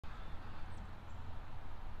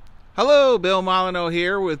Hello, Bill Molyneaux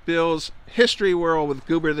here with Bill's History World with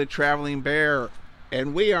Goober the Traveling Bear.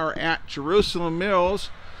 And we are at Jerusalem Mills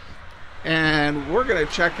and we're going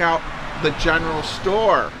to check out the general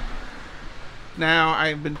store. Now,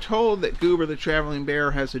 I've been told that Goober the Traveling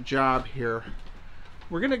Bear has a job here.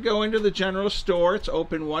 We're going to go into the general store. It's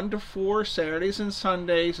open 1 to 4 Saturdays and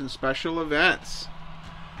Sundays and special events.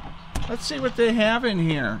 Let's see what they have in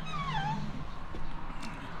here.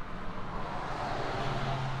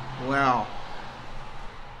 Well,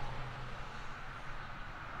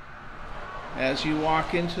 as you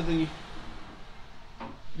walk into the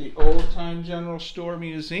Old Time General Store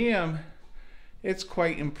Museum, it's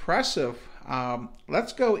quite impressive.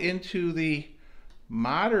 Let's go into the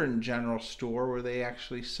modern general store where they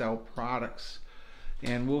actually sell products,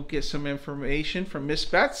 and we'll get some information from Miss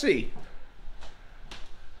Betsy.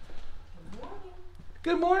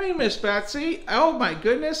 Good morning, Miss Betsy. Oh my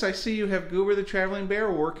goodness, I see you have Goober the Traveling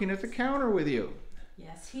Bear working at the counter with you.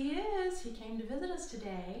 Yes, he is. He came to visit us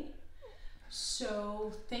today.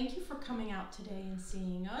 So thank you for coming out today and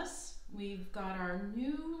seeing us. We've got our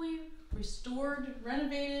newly restored,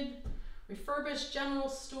 renovated, refurbished general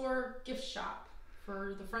store gift shop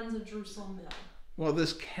for the Friends of Jerusalem Mill. Well,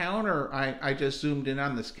 this counter, I just zoomed in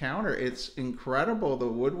on this counter. It's incredible, the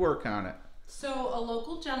woodwork on it. So a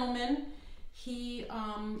local gentleman, he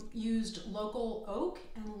used local oak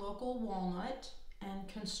and local walnut and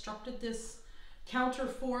constructed this counter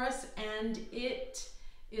for us, and it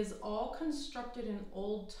is all constructed in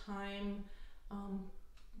old-time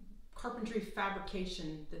carpentry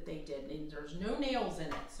fabrication that they did. And there's no nails in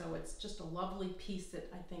it, so it's just a lovely piece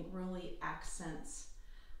that I think really accents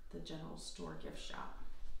the general store gift shop.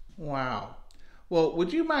 Wow. Well,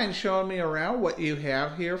 would you mind showing me around what you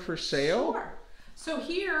have here for sale? Sure. So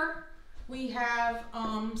here we have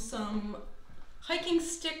some hiking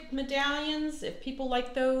stick medallions, if people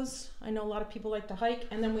like those. I know a lot of people like to hike.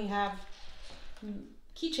 And then we have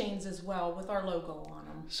keychains as well with our logo on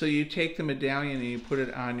them. So you take the medallion and you put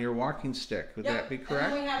it on your walking stick. Would that be correct?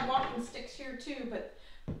 And then we have walking sticks here too, but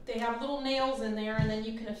they have little nails in there, and then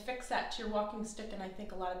you can affix that to your walking stick, and I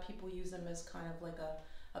think a lot of people use them as kind of like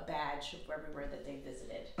a badge of everywhere that they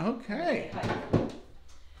visited. Okay.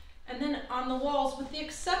 And then on the walls, with the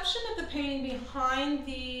exception of the painting behind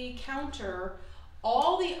the counter,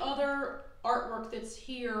 all the other artwork that's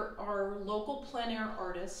here are local plein air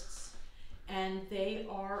artists, and they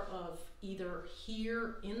are of either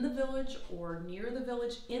here in the village or near the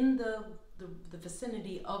village, in the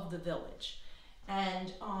vicinity of the village.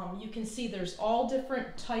 And you can see there's all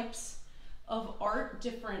different types of art,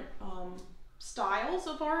 different styles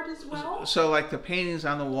of art as well. So like the paintings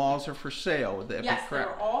on the walls are for sale, would that be correct? Yes,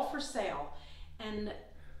 they're all for sale. And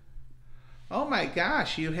oh my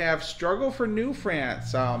gosh, you have Struggle for New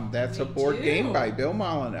France. That's a board game by Bill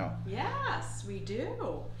Molyneaux. Yes, we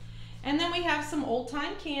do. And then we have some old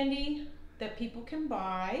time candy that people can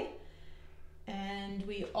buy. And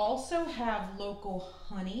we also have local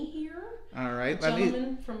honey here. All right. A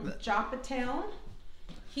gentleman from Joppa Town.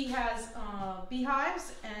 He has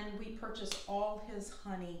beehives, and we purchase all his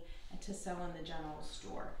honey to sell in the general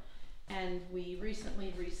store. And we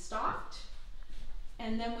recently restocked.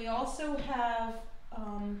 And then we also have...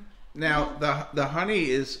 now, the honey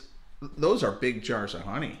is... Those are big jars of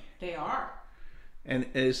honey. They are. And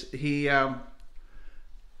is he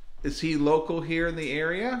local here in the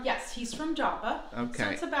area? Yes, he's from Joppa. Okay. So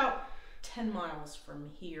it's about 10 miles from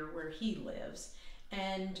here where he lives.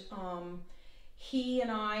 And he and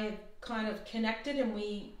I kind of connected, and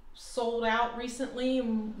we sold out recently,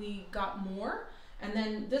 and we got more. And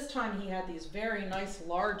then this time he had these very nice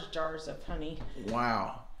large jars of honey.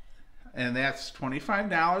 Wow. And that's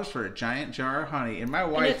 $25 for a giant jar of honey. And my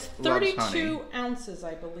wife and it's 32 loves honey. ounces,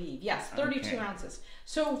 I believe. Yes, 32 ounces.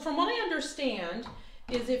 So from what I understand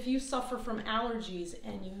is if you suffer from allergies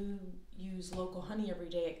and you use local honey every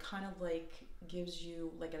day, it kind of like gives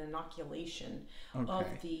you like an inoculation of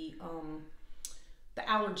the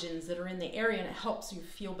allergens that are in the area, and it helps you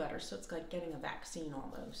feel better. So it's like getting a vaccine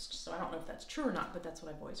almost. So I don't know if that's true or not, but that's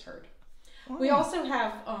what I've always heard. Oh. We also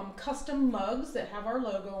have custom mugs that have our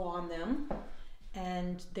logo on them,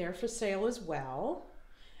 and they're for sale as well.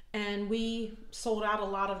 And we sold out a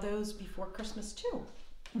lot of those before Christmas too.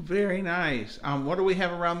 Very nice. What do we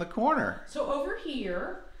have around the corner? So over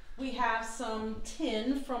here we have some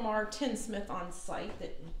tin from our tinsmith on site,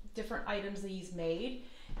 that different items that he's made.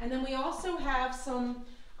 And then we also have some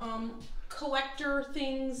collector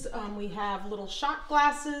things. We have little shot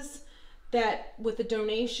glasses that with a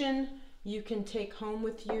donation you can take home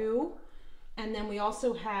with you. And then we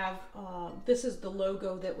also have, this is the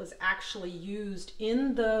logo that was actually used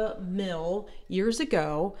in the mill years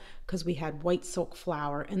ago because we had white silk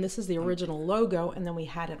flour, and this is the original logo, and then we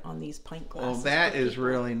had it on these pint glasses. Well, that is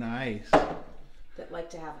really nice. That like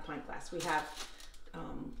to have a pint glass. We have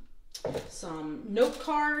some note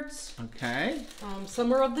cards. Okay.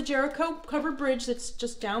 Some are of the Jericho covered bridge that's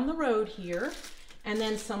just down the road here, and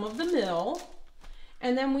then some of the mill.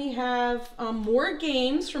 And then we have more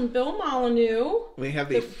games from Bill Molyneaux. We have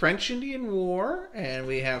the French Indian War, and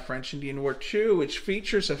we have French Indian War 2, which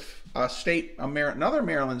features another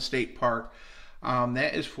Maryland state park.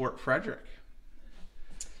 That is Fort Frederick.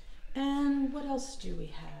 And what else do we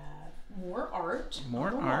have? More art. More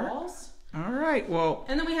on the art. walls. All right. Well.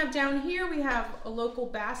 And then we have down here, we have a local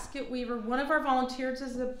basket weaver. One of our volunteers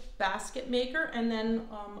is a basket maker, and then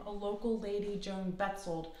a local lady, Joan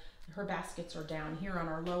Betzold. Her baskets are down here on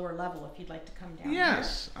our lower level if you'd like to come down.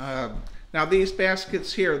 Yes. Now these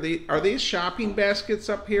baskets here, are these shopping baskets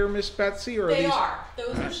up here, Miss Betsy? Or they are.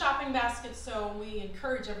 Those are shopping baskets, so we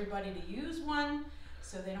encourage everybody to use one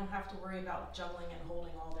so they don't have to worry about juggling and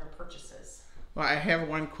holding all their purchases. Well, I have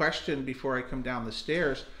one question before I come down the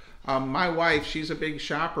stairs. My wife, she's a big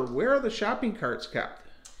shopper. Where are the shopping carts kept?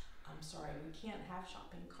 I'm sorry, we can't have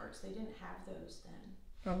shopping carts. They didn't have those then.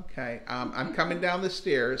 Okay, I'm coming down the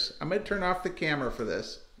stairs. I'm going to turn off the camera for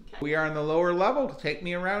this. Okay. We are on the lower level. Take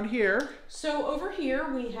me around here. So over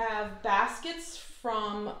here we have baskets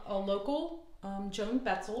from a local Joan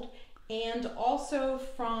Betzold, and also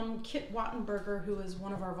from Kit Wattenberger, who is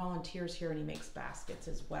one of our volunteers here, and he makes baskets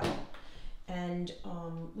as well. And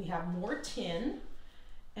we have more tin,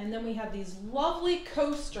 and then we have these lovely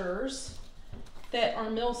coasters that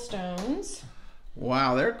are millstones.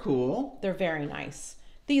 Wow, they're cool. They're very nice.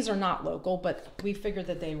 These are not local, but we figured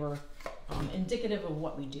that they were indicative of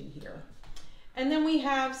what we do here. And then we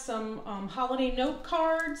have some holiday note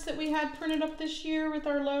cards that we had printed up this year with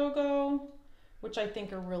our logo, which I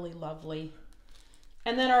think are really lovely.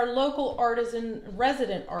 And then our local artisan,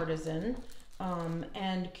 resident artisan,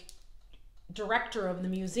 and director of the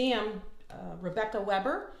museum, Rebecca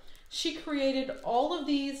Weber, she created all of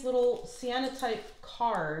these little cyanotype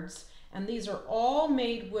cards, and these are all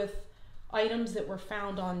made with items that were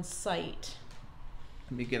found on site.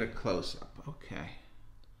 Let me get a close-up. Okay.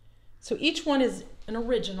 So each one is an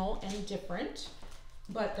original and different,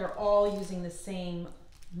 but they're all using the same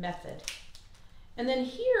method. And then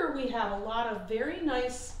here we have a lot of very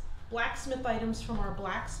nice blacksmith items from our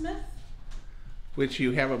blacksmith. Which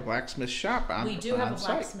you have a blacksmith shop on We do have a site.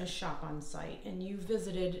 blacksmith shop on site, and you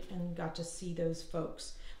visited and got to see those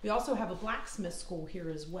folks. We also have a blacksmith school here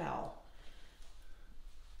as well.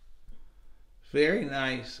 Very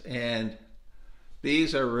nice, and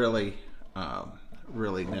these are really,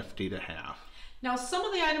 really nifty to have. Now, some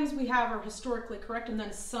of the items we have are historically correct, and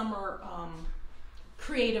then some are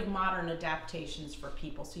creative modern adaptations for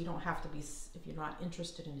people. So you don't have to be, if you're not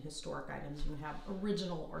interested in historic items, you can have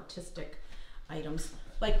original artistic items,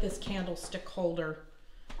 like this candlestick holder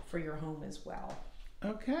for your home as well.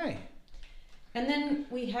 Okay. And then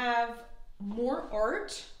we have more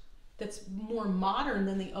art that's more modern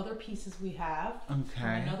than the other pieces we have from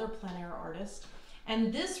another plein air artist.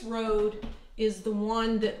 And this road is the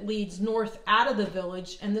one that leads north out of the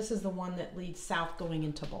village, and this is the one that leads south going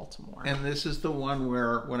into Baltimore. And this is the one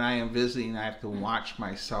where when I am visiting, I have to watch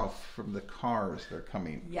myself from the cars that are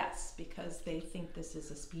coming. Yes, because they think this is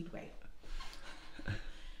a speedway.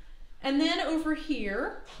 And then over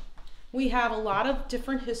here, we have a lot of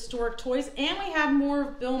different historic toys, and we have more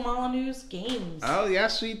of Bill Molyneaux's games. Oh,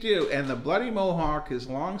 yes, we do. And the Bloody Mohawk is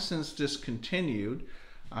long since discontinued.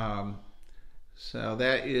 So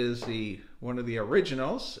that is one of the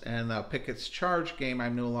originals, and the Pickett's Charge game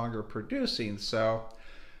I'm no longer producing. So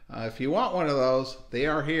if you want one of those, they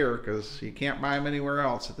are here because you can't buy them anywhere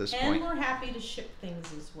else at this point. And we're happy to ship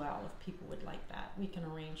things as well if people would like that. We can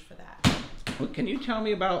arrange for that. Well, can you tell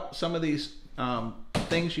me about some of these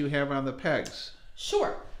things you have on the pegs?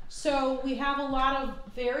 Sure. So we have a lot of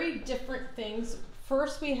very different things.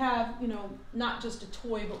 First we have, not just a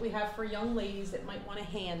toy, but we have for young ladies that might want a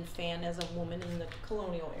hand fan, as a woman in the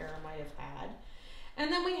colonial era might have had.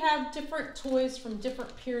 And then we have different toys from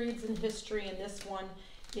different periods in history, and this one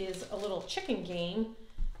is a little chicken game,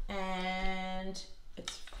 and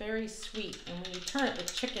it's very sweet. And when you turn it, the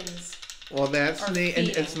chickens Well, that's are neat, and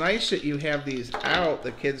feeding. it's nice that you have these out.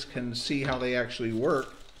 The kids can see how they actually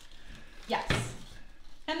work. Yes.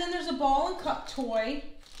 And then there's a ball and cup toy,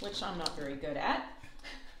 which I'm not very good at.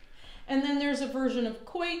 And then there's a version of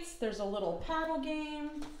quoits. There's a little paddle game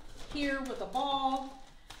here with a ball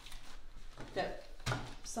that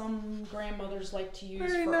some grandmothers like to use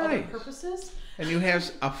Very for other nice. purposes. And you have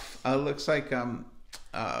looks like A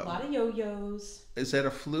lot of yo-yos. is that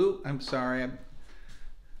a flute? I'm sorry,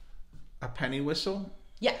 a penny whistle.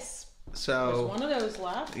 Yes. So There's one of those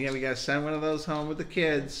left. yeah, we gotta send one of those home with the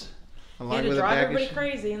kids, along And to with a drive bag everybody of.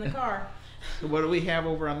 crazy in the car. So what do we have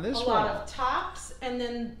over on this A wall? lot of tops, and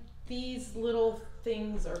then these little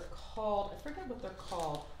things are called, I forget what they're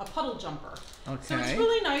called, a puddle jumper. So it's Okay.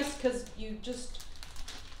 really nice because you just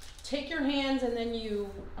take your hands and then you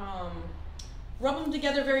rub them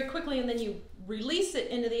together very quickly, and then you release it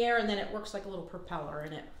into the air, and then it works like a little propeller,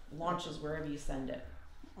 and it launches wherever you send it.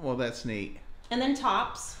 Well, that's neat. And then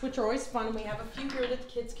tops, which are always fun. We have a few here that the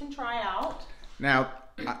kids can try out. Now,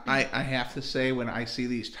 I have to say, when I see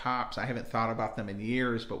these tops, I haven't thought about them in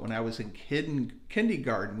years, but when I was in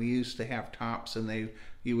kindergarten, we used to have tops, and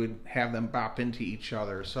you would have them bop into each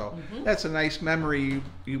other. So that's a nice memory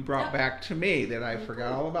you brought Yep. back to me, that I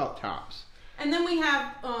forgot all about tops. And then we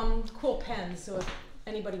have cool pens, so if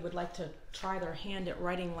anybody would like to try their hand at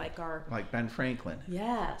writing like our... Like Ben Franklin.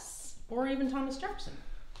 Yes, or even Thomas Jefferson.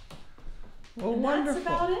 Oh, And wonderful. that's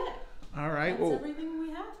about it. All right. That's Well, everything we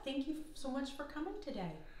have. Thank you so much for coming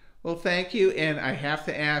today. well, thank you. And I have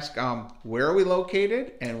to ask, where are we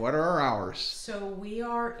located, and what are our hours? So we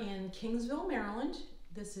are in Kingsville, Maryland.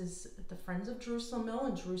 This is the Friends of Jerusalem Mill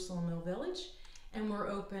in Jerusalem Mill Village. And we're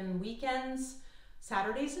open weekends,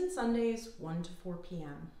 Saturdays and Sundays, 1 to 4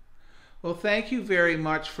 p.m. Well, thank you very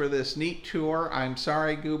much for this neat tour. I'm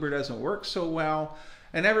sorry Goober doesn't work so well.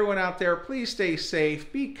 And everyone out there, please stay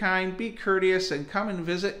safe, be kind, be courteous, and come and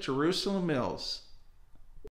visit Jerusalem Mills.